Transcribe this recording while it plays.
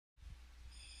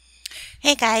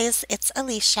Hey guys, it's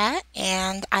Alicia,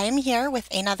 and I am here with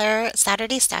another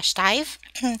Saturday Stash Dive.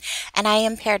 And I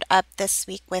am paired up this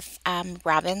week with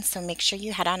Robin, so make sure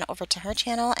you head on over to her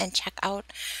channel and check out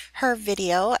her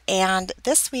video. And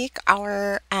this week,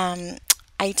 our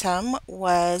item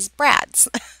was Brad's.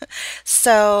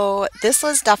 So this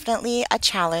was definitely a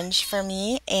challenge for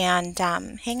me. And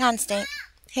hang on, Stink.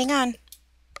 Hang on.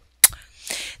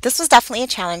 This was definitely a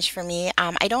challenge for me.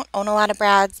 I don't own a lot of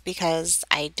brads because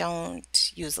I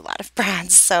don't use a lot of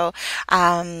brads. So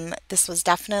this was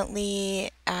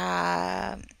definitely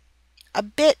a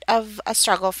bit of a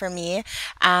struggle for me.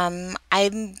 I'm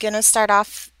going to start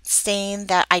off saying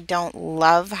that I don't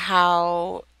love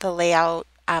how the layout,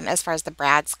 as far as the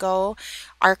brads go,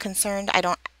 are concerned. I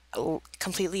don't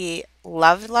completely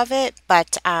love it,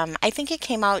 but I think it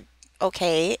came out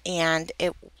okay, and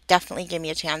it definitely gave me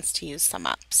a chance to use some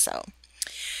up. So,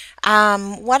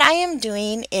 what I am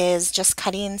doing is just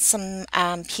cutting some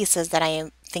pieces that I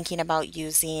am thinking about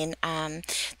using.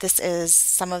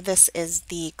 Some of this is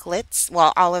the Glitz.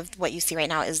 Well, all of what you see right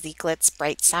now is the Glitz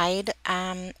Bright Side.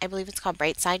 I believe it's called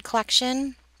Bright Side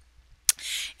Collection.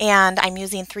 And I'm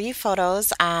using three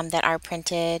photos that are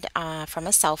printed from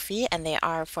a selfie, and they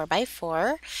are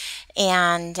 4x4.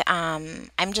 And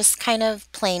I'm just kind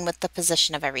of playing with the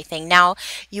position of everything. Now,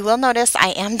 you will notice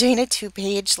I am doing a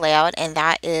two-page layout, and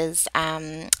that is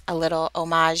a little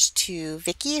homage to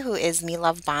Vicky, who is Me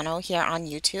Love Bono here on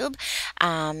YouTube.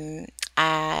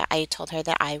 I told her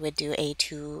that I would do a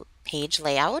two-page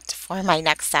layout for my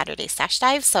next Saturday Stash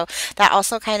Dive. So that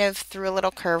also kind of threw a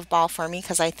little curveball for me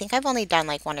because I think I've only done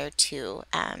like one or two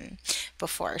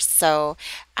before. So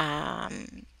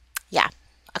yeah,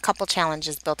 a couple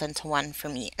challenges built into one for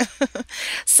me.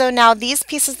 So now these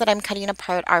pieces that I'm cutting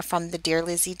apart are from the Dear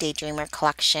Lizzie Daydreamer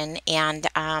collection, and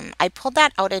I pulled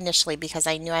that out initially because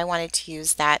I knew I wanted to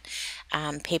use that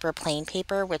paper plain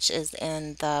paper, which is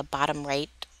in the bottom right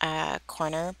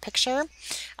corner picture.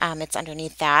 It's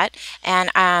underneath that,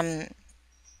 and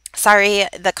sorry,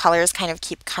 the colors kind of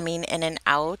keep coming in and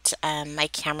out. My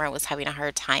camera was having a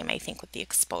hard time, I think, with the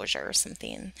exposure or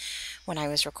something when I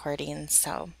was recording.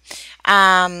 So,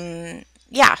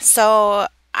 yeah, so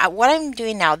what I'm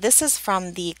doing now, this is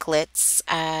from the Glitz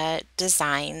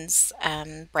Designs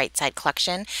Bright Side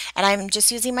collection, and I'm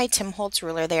just using my Tim Holtz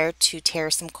ruler there to tear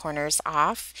some corners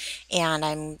off, and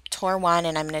I'm tore one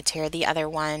and I'm going to tear the other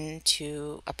one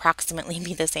to approximately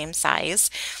be the same size.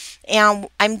 And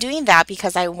I'm doing that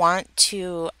because I want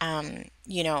to,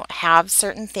 have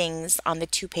certain things on the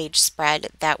two-page spread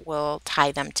that will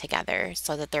tie them together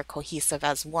so that they're cohesive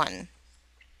as one.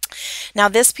 Now,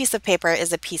 this piece of paper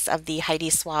is a piece of the Heidi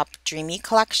Swapp Dreamy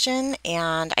collection,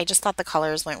 and I just thought the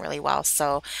colors went really well.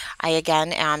 So I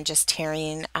again am just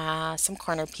tearing some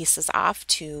corner pieces off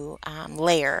to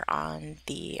layer on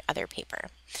the other paper.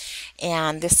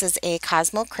 And this is a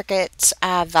Cosmo Cricket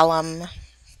vellum,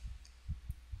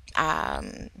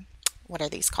 um, what are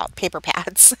these called? Paper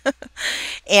pads.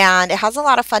 And it has a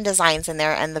lot of fun designs in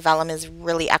there, and the vellum is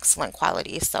really excellent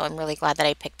quality, so I'm really glad that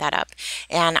I picked that up.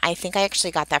 And I think I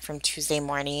actually got that from Tuesday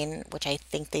Morning, which I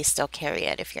think they still carry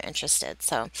it if you're interested.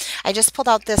 So I just pulled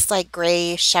out this like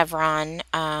gray chevron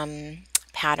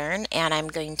pattern, and I'm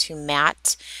going to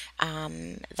mat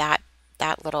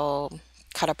that little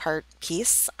cut apart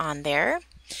piece on there.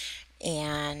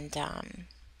 And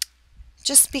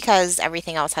just because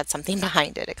everything else had something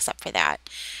behind it except for that.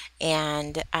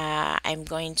 And I'm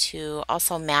going to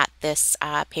also mat this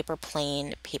paper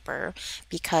plain paper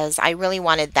because I really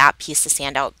wanted that piece to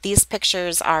stand out. These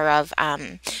pictures are of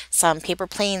some paper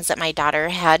planes that my daughter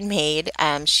had made.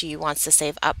 She wants to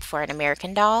save up for an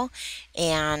American Doll,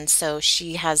 and so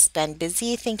she has been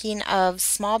busy thinking of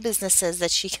small businesses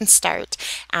that she can start.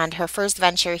 And her first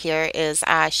venture here is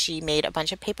she made a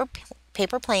bunch of paper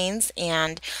planes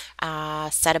and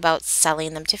set about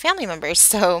selling them to family members.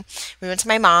 So we went to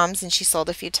my mom's and she sold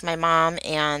a few to my mom,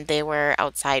 and they were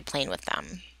outside playing with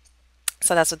them.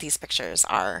 So that's what these pictures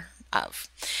are of.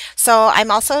 So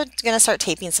I'm also going to start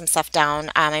taping some stuff down.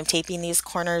 I'm taping these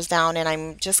corners down, and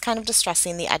I'm just kind of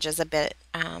distressing the edges a bit,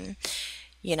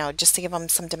 just to give them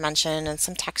some dimension and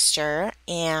some texture.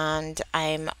 And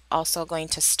I'm also going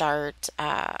to start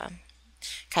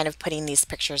kind of putting these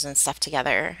pictures and stuff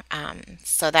together,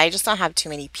 so that I just don't have too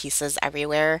many pieces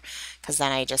everywhere, because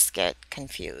then I just get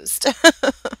confused.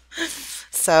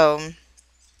 So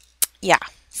yeah,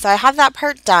 so I have that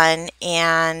part done,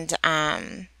 and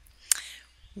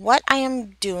what I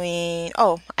am doing,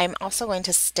 oh, I'm also going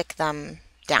to stick them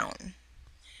down,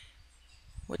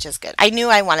 which is good. I knew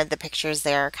I wanted the pictures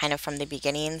there kind of from the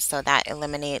beginning, so that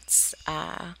eliminates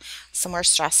some more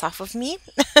stress off of me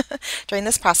during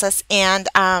this process. And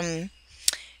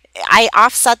I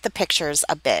offset the pictures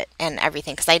a bit and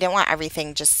everything because I didn't want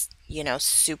everything just,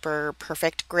 super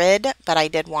perfect grid, but I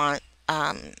did want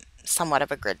somewhat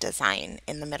of a grid design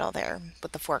in the middle there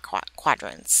with the four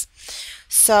quadrants.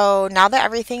 So now that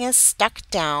everything is stuck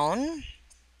down,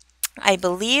 I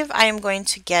believe I am going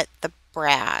to get the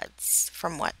brads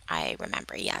from what I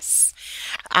remember. Yes.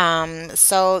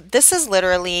 So this is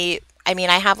literally, I mean,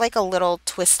 I have like a little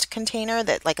twist container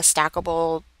that like a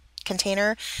stackable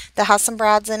container that has some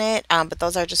brads in it, but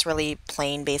those are just really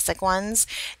plain basic ones.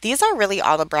 These are really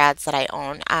all the brads that I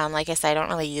own. Like I said, I don't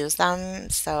really use them,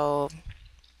 so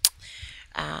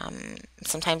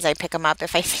sometimes I pick them up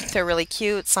if I think they're really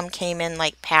cute. Some came in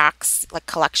like packs, like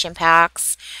collection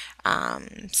packs.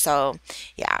 So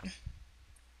yeah.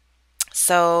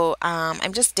 So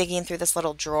I'm just digging through this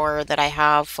little drawer that I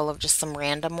have full of just some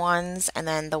random ones, and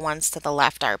then the ones to the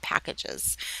left are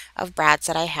packages of brads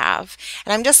that I have.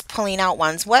 And I'm just pulling out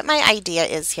ones. What my idea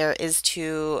is here is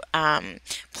to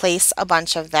place a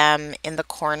bunch of them in the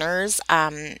corners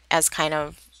as kind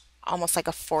of almost like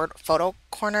a photo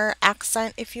corner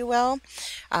accent, if you will,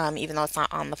 even though it's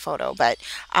not on the photo. But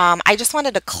I just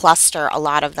wanted to cluster a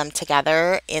lot of them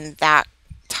together in that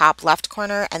top left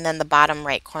corner and then the bottom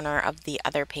right corner of the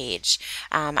other page.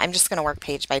 I'm just going to work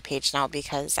page by page now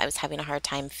because I was having a hard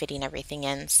time fitting everything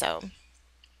in. So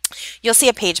you'll see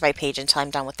a page by page until I'm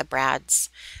done with the brads,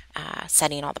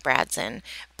 setting all the brads in.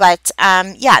 But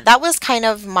yeah, that was kind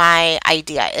of my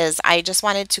idea, is I just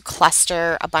wanted to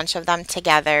cluster a bunch of them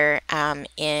together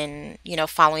in,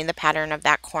 following the pattern of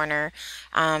that corner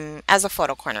as a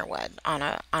photo corner would on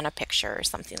a picture or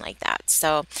something like that.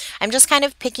 So I'm just kind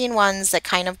of picking ones that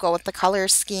kind of go with the color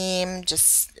scheme.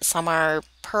 Just some are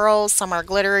pearls, some are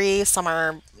glittery, some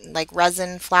are like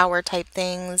resin flower type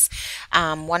things.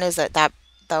 One is that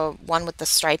the one with the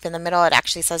stripe in the middle, it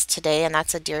actually says today, and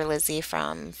that's a Dear Lizzie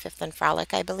from Fifth and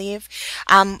Frolic, I believe.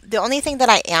 The only thing that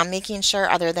I am making sure,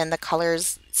 other than the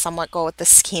colors somewhat go with the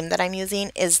scheme that I'm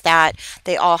using, is that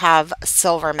they all have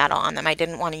silver metal on them. I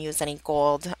didn't want to use any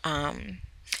gold on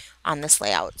this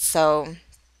layout. So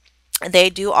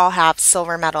they do all have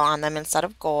silver metal on them instead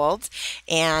of gold.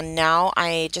 And now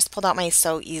I just pulled out my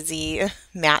So Easy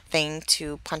mat thing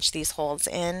to punch these holes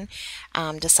in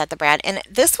to set the brad. And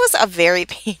this was a very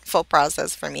painful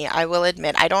process for me. I will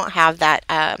admit, I don't have that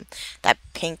that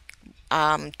pink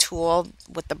tool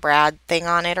with the brad thing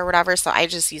on it or whatever, so I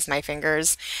just used my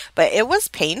fingers. But it was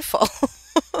painful.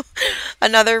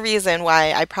 Another reason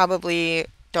why I probably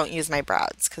don't use my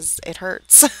brads, because it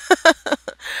hurts.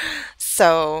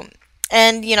 So,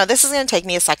 and this is going to take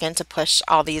me a second to push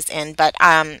all these in, but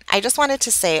I just wanted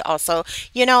to say also,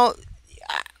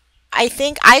 I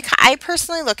think I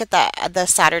personally look at the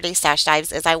Saturday stash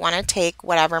dives as I want to take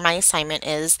whatever my assignment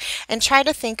is and try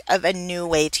to think of a new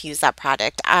way to use that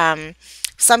product.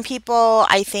 Some people,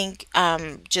 I think,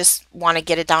 just want to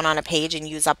get it down on a page and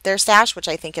use up their stash, which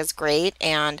I think is great.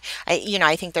 And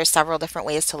I think there's several different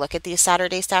ways to look at these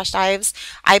Saturday stash dives.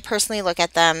 I personally look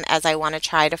at them as I want to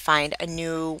try to find a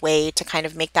new way to kind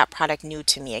of make that product new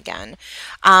to me again.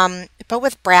 But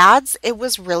with brads, it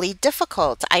was really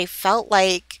difficult. I felt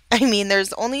like,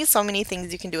 there's only so many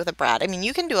things you can do with a brad.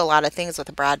 You can do a lot of things with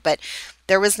a brad, but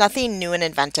there was nothing new and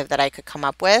inventive that I could come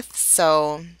up with.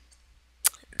 So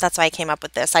that's why I came up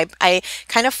with this. I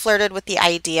kind of flirted with the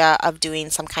idea of doing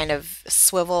some kind of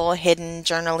swivel hidden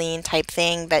journaling type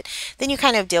thing, but then you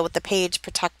kind of deal with the page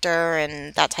protector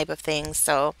and that type of thing.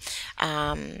 So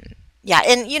yeah,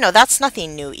 and that's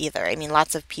nothing new either.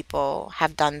 Lots of people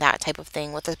have done that type of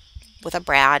thing with a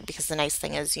brad, because the nice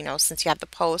thing is, since you have the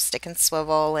post, it can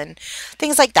swivel and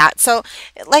things like that. So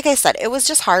like I said, it was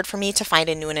just hard for me to find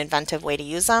a new and inventive way to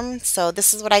use them. So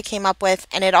this is what I came up with,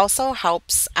 and it also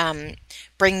helps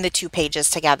bring the two pages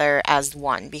together as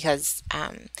one, because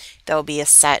there'll be a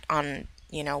set on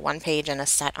one page and a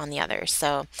set on the other.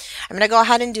 So I'm going to go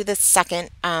ahead and do this second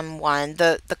one.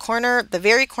 The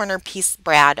very corner piece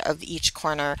brad of each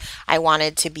corner, I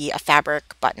wanted to be a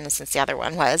fabric button since the other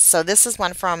one was. So this is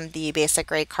one from the Basic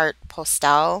Gray Carte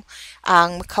Postel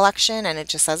collection, and it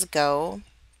just says go.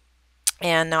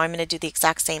 And now I'm going to do the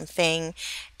exact same thing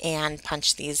and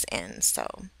punch these in.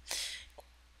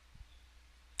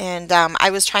 And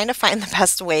I was trying to find the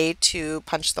best way to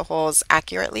punch the holes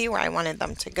accurately where I wanted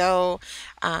them to go.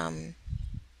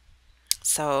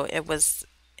 So it was,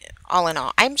 all in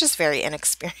all, I'm just very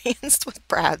inexperienced with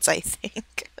brads, I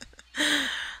think.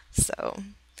 So,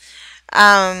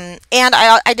 and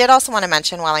I did also want to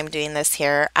mention while I'm doing this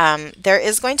here, there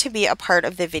is going to be a part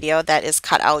of the video that is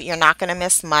cut out. You're not going to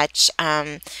miss much.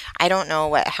 I don't know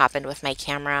what happened with my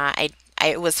camera.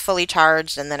 it was fully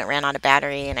charged and then it ran out of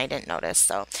battery and I didn't notice.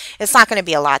 So it's not going to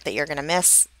be a lot that you're going to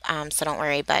miss. So don't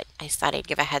worry, but I just thought I'd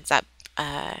give a heads up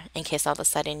in case all of a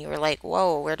sudden you were like,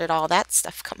 whoa, where did all that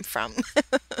stuff come from?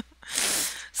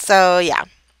 So yeah,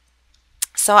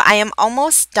 so I am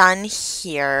almost done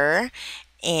here.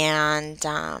 And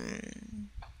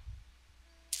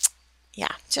yeah,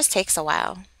 it just takes a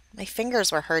while. My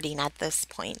fingers were hurting at this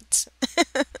point.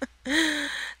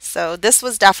 So this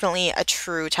was definitely a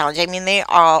true challenge. I mean, they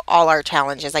all are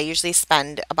challenges. I usually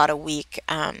spend about a week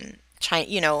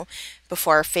trying,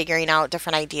 before figuring out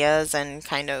different ideas and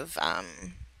kind of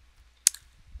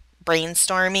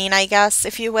brainstorming, I guess,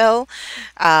 if you will.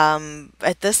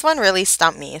 But this one really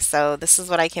stumped me. So this is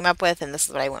what I came up with and this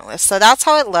is what I went with. So that's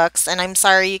how it looks. And I'm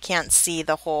sorry you can't see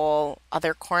the whole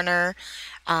other corner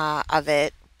of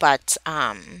it, but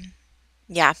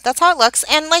yeah, that's how it looks.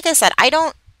 And like I said, I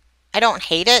don't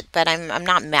hate it, but I'm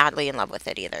not madly in love with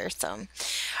it either. So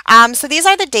these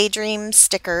are the Daydream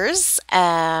stickers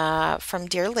from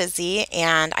Dear Lizzie,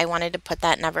 and I wanted to put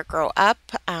that Never Grow Up.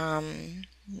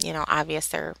 Obvious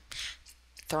they're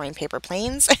throwing paper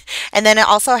planes. And then it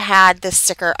also had this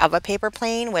sticker of a paper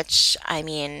plane, which, I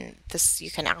mean, this you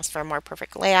can ask for a more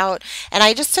perfect layout. And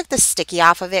I just took the sticky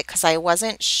off of it because I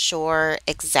wasn't sure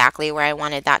exactly where I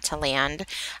wanted that to land.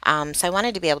 So I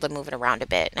wanted to be able to move it around a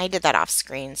bit. And I did that off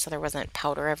screen so there wasn't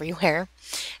powder everywhere.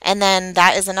 And then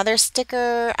that is another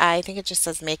sticker. I think it just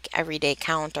says make every day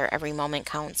count or every moment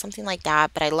count, something like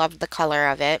that. But I loved the color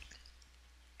of it.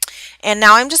 And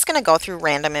now I'm just going to go through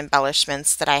random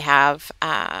embellishments that I have.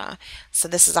 So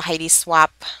this is a Heidi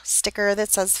Swap sticker that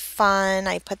says fun.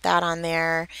 I put that on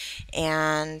there.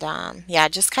 And yeah,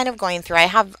 just kind of going through. I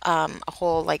have a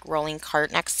whole like rolling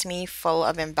cart next to me full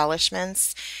of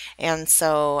embellishments. And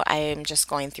so I'm just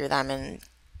going through them and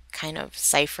kind of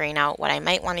ciphering out what I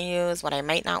might want to use, what I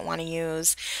might not want to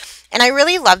use. And I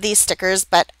really love these stickers,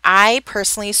 but I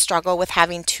personally struggle with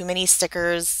having too many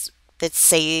stickers that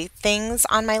say things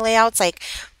on my layouts, like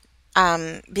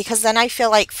because then I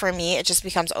feel like for me it just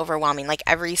becomes overwhelming. Like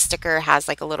every sticker has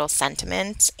like a little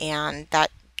sentiment, and that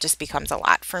just becomes a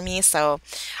lot for me. So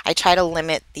I try to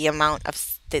limit the amount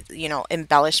of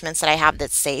embellishments that I have that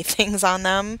say things on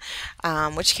them,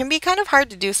 which can be kind of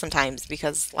hard to do sometimes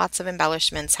because lots of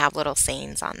embellishments have little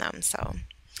sayings on them. So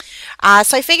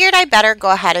I figured I better go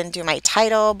ahead and do my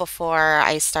title before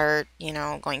I start,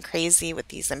 going crazy with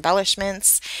these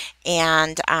embellishments.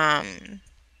 And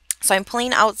so I'm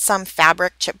pulling out some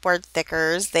fabric chipboard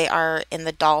thickers. They are in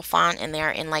the doll font and they're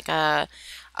in like a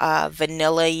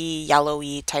vanilla-y,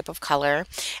 yellowy type of color.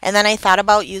 And then I thought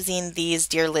about using these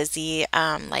Dear Lizzie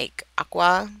like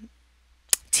aqua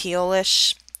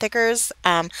tealish thickers,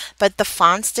 but the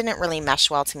fonts didn't really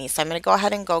mesh well to me. So I'm going to go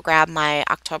ahead and go grab my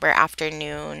October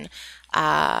Afternoon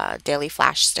Daily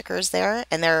Flash stickers there,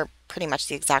 and they're pretty much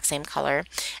the exact same color.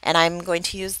 And I'm going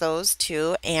to use those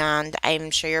too, and I'm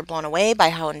sure you're blown away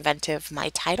by how inventive my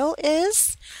title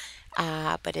is,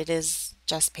 but it is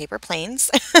just paper planes.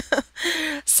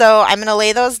 So I'm going to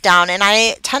lay those down, and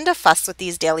I tend to fuss with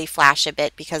these Daily Flash a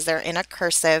bit because they're in a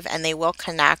cursive and they will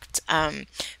connect,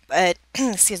 but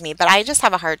excuse me, but I just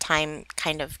have a hard time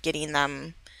kind of getting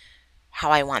them how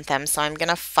I want them. So I'm going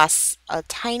to fuss a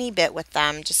tiny bit with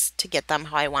them just to get them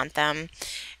how I want them.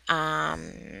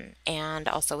 And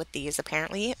also with these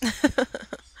apparently.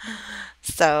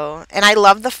 So, and I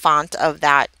love the font of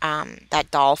that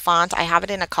that doll font. I have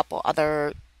it in a couple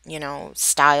other,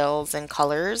 styles and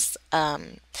colors.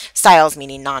 Styles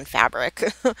meaning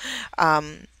non-fabric.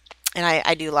 And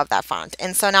I do love that font.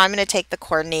 And so now I'm going to take the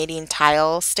coordinating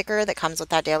tile sticker that comes with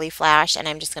that Daily Flash, and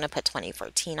I'm just going to put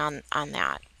 2014 on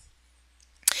that.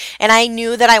 And I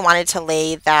knew that I wanted to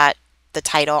lay the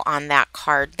title on that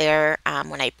card there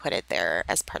when I put it there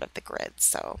as part of the grid.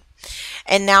 So,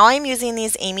 and now I'm using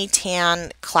these Amy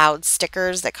Tan cloud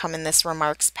stickers that come in this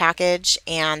Remarks package,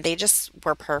 and they just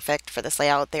were perfect for this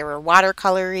layout. They were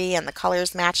watercolory and the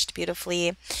colors matched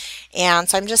beautifully. And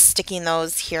so I'm just sticking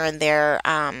those here and there,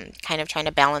 kind of trying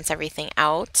to balance everything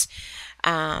out.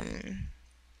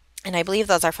 And I believe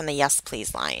those are from the Yes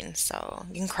Please line. So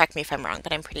you can correct me if I'm wrong,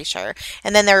 but I'm pretty sure.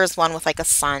 And then there was one with like a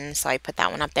sun, so I put that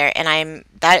one up there. And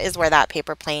that is where that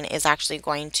paper plane is actually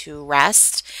going to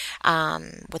rest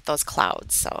with those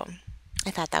clouds. So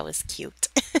I thought that was cute.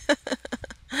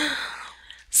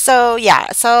 So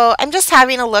yeah, so I'm just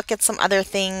having a look at some other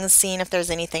things, seeing if there's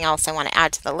anything else I want to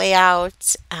add to the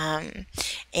layout.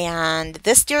 And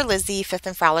this Dear Lizzie Fifth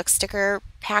and Frolic sticker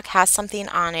pack has something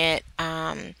on it.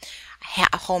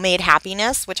 Homemade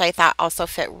happiness, which I thought also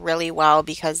fit really well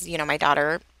because my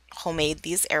daughter homemade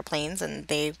these airplanes and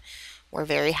they were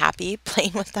very happy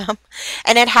playing with them.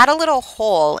 And it had a little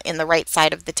hole in the right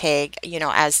side of the tag, you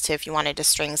know, as to if you wanted to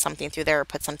string something through there or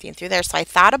put something through there. So I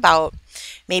thought about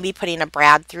maybe putting a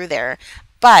brad through there,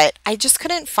 but I just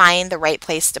couldn't find the right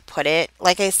place to put it.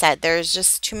 Like I said, there's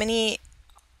just too many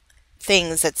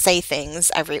things that say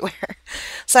things everywhere.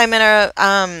 So I'm gonna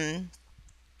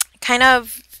kind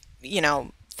of, you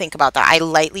know, think about that. I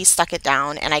lightly stuck it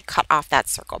down and I cut off that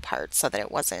circle part so that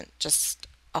it wasn't just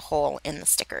a hole in the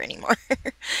sticker anymore.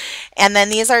 And then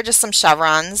these are just some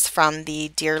chevrons from the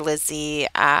Dear Lizzie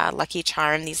Lucky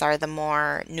Charm. These are the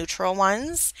more neutral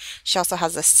ones. She also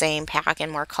has the same pack in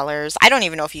more colors. I don't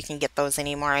even know if you can get those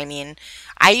anymore. I mean,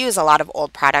 I use a lot of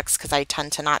old products because I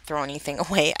tend to not throw anything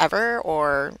away ever,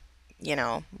 or you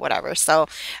know, whatever. So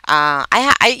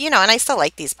you know, and I still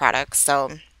like these products.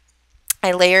 So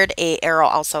I layered a arrow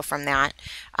also from that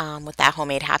with that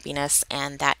homemade happiness,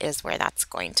 and that is where that's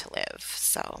going to live.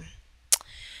 So,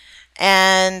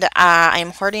 and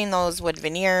I'm hoarding those wood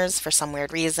veneers for some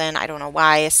weird reason. I don't know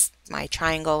why. It's my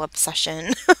triangle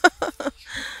obsession.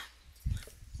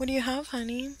 What do you have,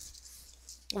 honey?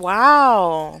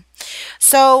 Wow.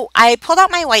 So I pulled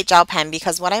out my white gel pen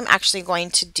because what I'm actually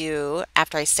going to do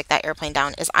after I stick that airplane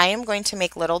down is I am going to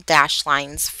make little dash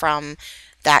lines from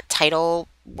that title,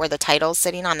 where the title's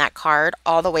sitting on that card,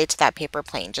 all the way to that paper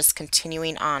plane, just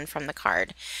continuing on from the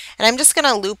card. And I'm just going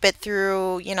to loop it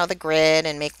through, you know, the grid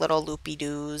and make little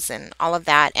loopy-doos and all of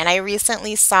that. And I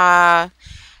recently saw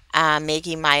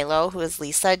Maggie Milo, who is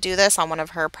Lisa, do this on one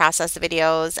of her process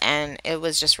videos, and it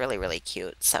was just really, really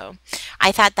cute. So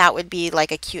I thought that would be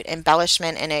like a cute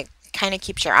embellishment, and it kind of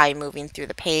keeps your eye moving through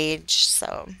the page.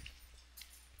 So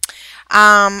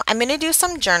I'm going to do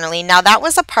some journaling. Now that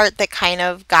was a part that kind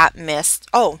of got missed.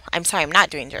 Oh, I'm sorry, I'm not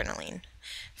doing journaling.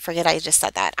 Forget I just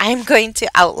said that. I'm going to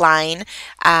outline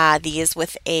these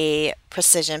with a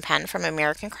precision pen from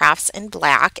American Crafts in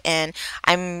black, and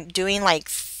I'm doing like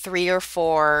 3 or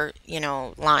 4, you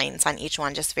know, lines on each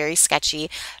one, just very sketchy,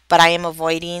 but I am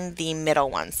avoiding the middle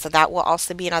ones. So that will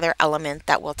also be another element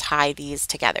that will tie these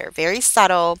together. Very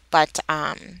subtle, but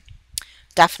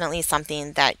definitely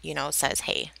something that, you know, says,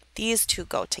 hey, these two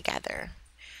go together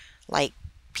like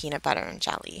peanut butter and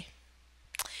jelly.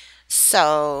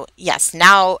 So yes,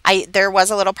 now there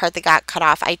was a little part that got cut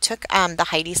off. I took the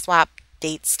Heidi Swap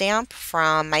date stamp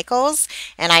from Michaels,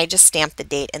 and I just stamped the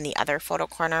date in the other photo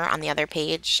corner on the other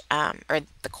page, or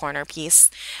the corner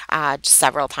piece, just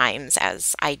several times,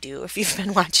 as I do. If you've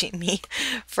been watching me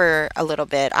for a little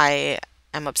bit, I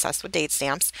am obsessed with date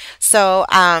stamps. So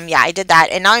yeah, I did that,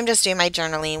 and now I'm just doing my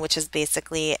journaling, which is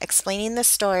basically explaining the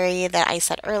story that I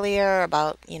said earlier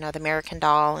about, you know, the American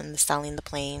Doll and the selling the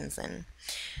planes and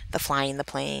the flying the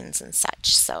planes and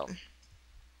such. So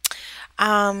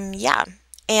yeah.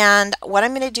 And what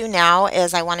I'm going to do now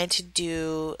is I wanted to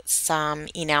do some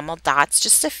enamel dots,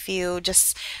 just a few,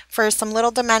 just for some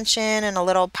little dimension and a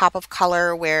little pop of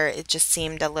color where it just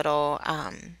seemed a little,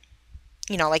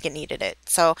 you know, like it needed it.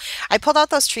 So I pulled out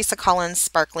those Teresa Collins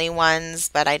sparkly ones,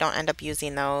 but I don't end up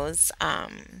using those. I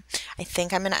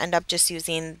think I'm going to end up just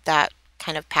using that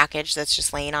kind of package that's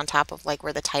just laying on top of like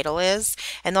where the title is.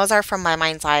 And those are from My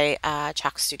Mind's Eye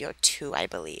Chalk Studio 2, I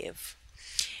believe.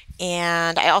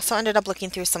 And I also ended up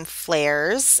looking through some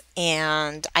flares,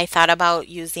 and I thought about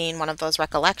using one of those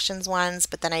Recollections ones,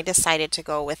 but then I decided to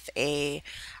go with a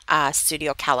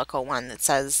Studio Calico one that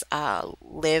says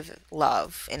Live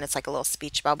Love, and it's like a little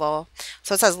speech bubble.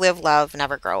 So it says Live Love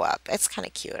Never Grow Up. It's kind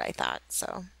of cute, I thought.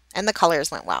 So, and the colors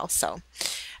went well. So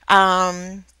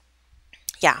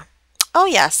yeah. Oh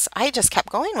yes, I just kept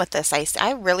going with this.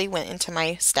 I really went into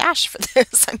my stash for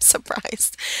this. I'm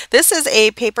surprised. This is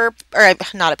a paper, or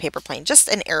not a paper plane, just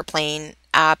an airplane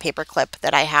paper clip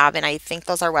that I have, and I think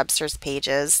those are Webster's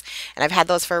pages, and I've had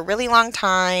those for a really long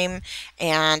time,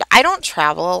 and I don't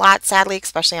travel a lot, sadly,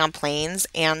 especially on planes,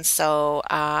 and so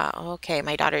okay,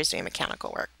 my daughter's doing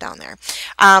mechanical work down there,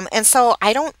 and so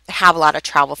I don't have a lot of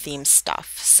travel themed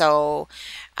stuff. So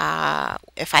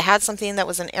if I had something that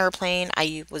was an airplane,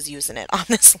 I was using it on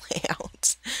this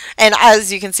layout. And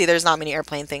as you can see, there's not many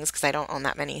airplane things because I don't own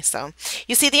that many. So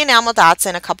you see the enamel dots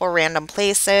in a couple random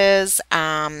places.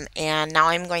 And now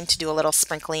I'm going to do a little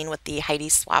sprinkling with the Heidi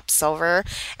Swap Silver.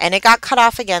 And it got cut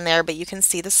off again there, but you can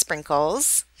see the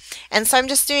sprinkles. And so I'm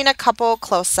just doing a couple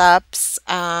close-ups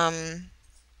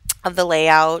of the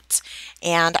layout.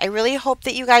 And I really hope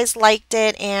that you guys liked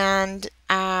it, and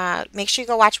make sure you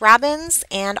go watch Robin's,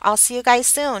 and I'll see you guys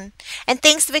soon. And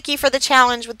thanks, Vicki, for the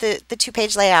challenge with the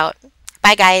 2-page layout.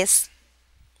 Bye, guys.